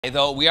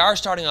Though we are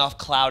starting off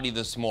cloudy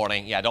this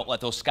morning. Yeah, don't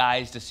let those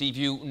skies deceive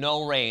you.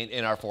 No rain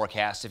in our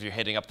forecast if you're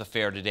hitting up the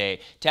fair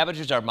today.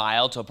 Temperatures are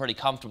mild, so a pretty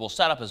comfortable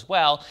setup as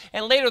well.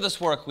 And later this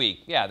work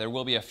week, yeah, there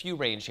will be a few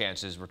rain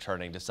chances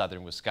returning to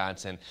southern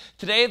Wisconsin.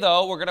 Today,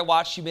 though, we're going to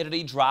watch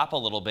humidity drop a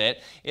little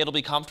bit. It'll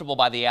be comfortable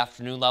by the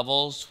afternoon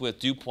levels with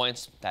dew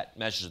points that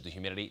measures the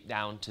humidity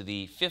down to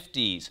the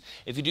 50s.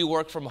 If you do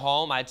work from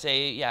home, I'd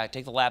say, yeah,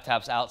 take the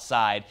laptops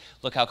outside.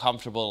 Look how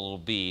comfortable it'll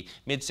be.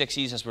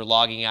 Mid-60s as we're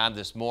logging on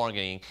this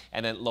morning,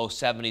 and then low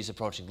 70s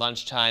approaching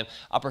lunchtime,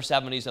 upper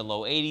 70s and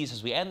low 80s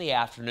as we end the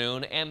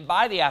afternoon. And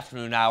by the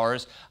afternoon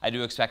hours, I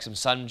do expect some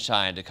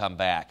sunshine to come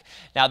back.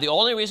 Now, the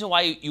only reason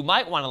why you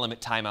might want to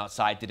limit time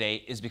outside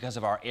today is because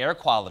of our air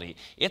quality.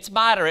 It's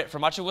moderate for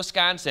much of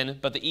Wisconsin,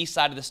 but the east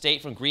side of the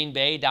state from Green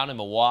Bay down to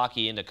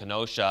Milwaukee into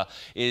Kenosha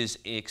is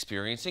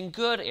experiencing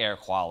good air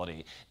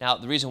quality. Now,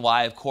 the reason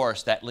why, of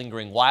course, that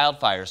lingering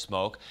wildfire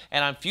smoke.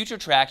 And on future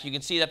track, you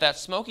can see that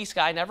smoky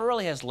sky never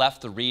really has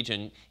left the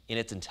region in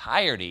its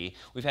entirety.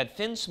 We've had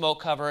thin smoke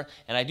cover,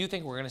 and I do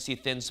think we're going to see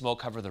thin smoke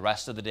cover the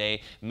rest of the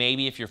day.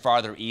 Maybe if you're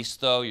farther east,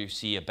 though, you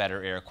see a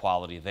better air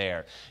quality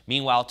there.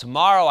 Meanwhile,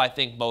 tomorrow, I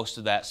think most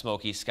of that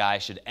smoky sky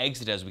should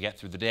exit as we get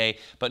through the day,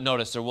 but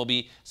notice there will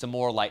be some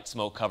more light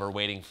smoke cover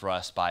waiting for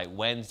us by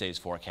Wednesday's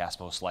forecast,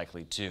 most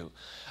likely, too.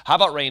 How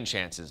about rain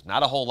chances?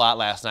 Not a whole lot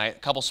last night. A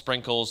couple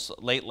sprinkles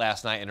late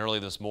last night and early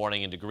this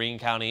morning into Greene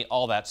County.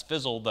 All that's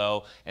fizzled,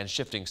 though, and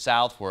shifting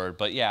southward.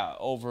 But yeah,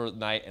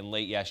 overnight and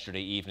late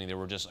yesterday evening, there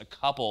were just a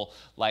couple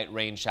light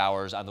rain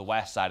showers on the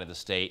west side of the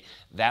state.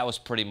 That was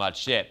pretty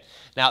much it.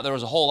 Now, there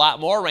was a whole lot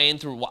more rain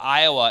through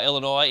Iowa,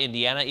 Illinois,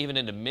 Indiana, even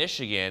into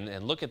Michigan.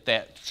 And look at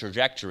that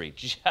trajectory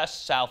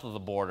just south of the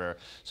border.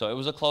 So it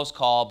was a close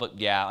call, but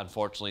yeah,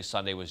 unfortunately,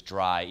 Sunday was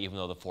dry, even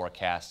though the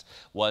forecast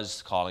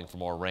was calling for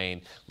more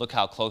rain. Look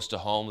how close to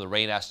home the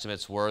rain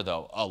estimates were,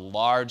 though. A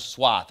large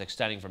swath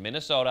extending from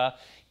Minnesota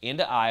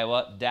into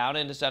Iowa, down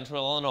into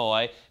central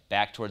Illinois,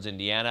 back towards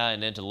Indiana,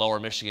 and into lower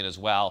Michigan as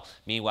well.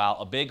 Meanwhile,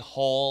 a big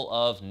hole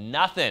of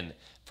nothing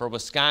for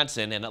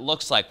Wisconsin, and it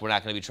looks like we're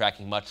not going to be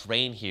tracking much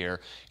rain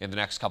here in the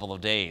next couple of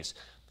days.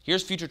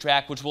 Here's Future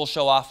Track, which will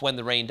show off when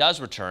the rain does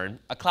return.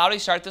 A cloudy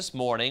start this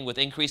morning with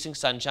increasing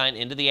sunshine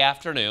into the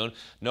afternoon.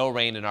 No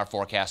rain in our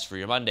forecast for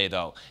your Monday,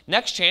 though.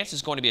 Next chance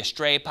is going to be a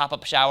stray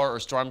pop-up shower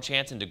or storm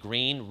chance into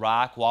Greene,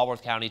 Rock,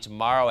 Walworth County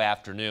tomorrow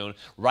afternoon,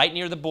 right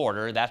near the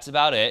border. That's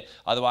about it.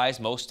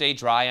 Otherwise, most stay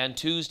dry on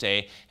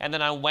Tuesday. And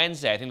then on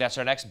Wednesday, I think that's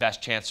our next best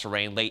chance for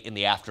rain late in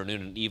the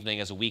afternoon and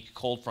evening as a weak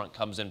cold front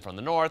comes in from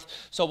the north.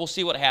 So we'll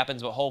see what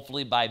happens, but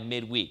hopefully by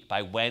midweek,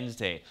 by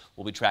Wednesday,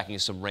 we'll be tracking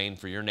some rain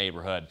for your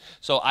neighborhood.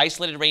 So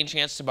isolated rain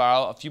chance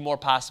tomorrow, a few more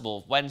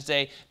possible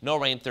Wednesday, no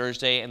rain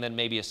Thursday, and then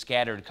maybe a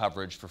scattered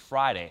coverage for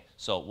Friday.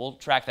 So we'll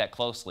track that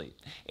closely.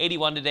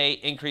 81 today,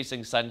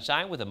 increasing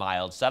sunshine with a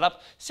mild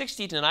setup.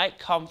 60 tonight,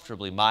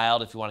 comfortably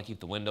mild. If you want to keep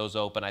the windows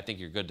open, I think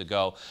you're good to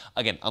go.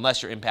 Again,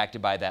 unless you're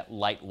impacted by that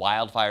light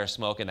wildfire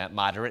smoke and that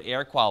moderate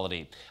air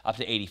quality. Up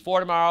to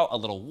 84 tomorrow, a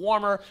little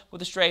warmer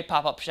with a stray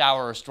pop-up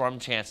shower or storm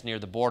chance near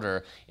the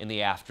border in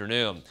the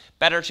afternoon.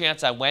 Better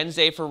chance on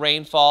Wednesday for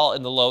rainfall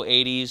in the low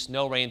 80s,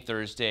 no rain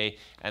Thursday,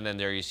 and then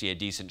there you see a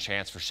decent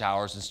chance for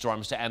showers and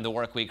storms to end the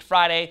work week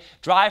Friday.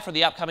 Dry for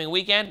the upcoming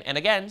weekend, and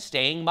again,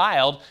 staying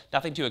mild.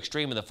 Nothing too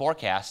extreme in the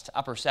forecast,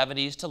 upper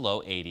 70s to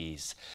low 80s.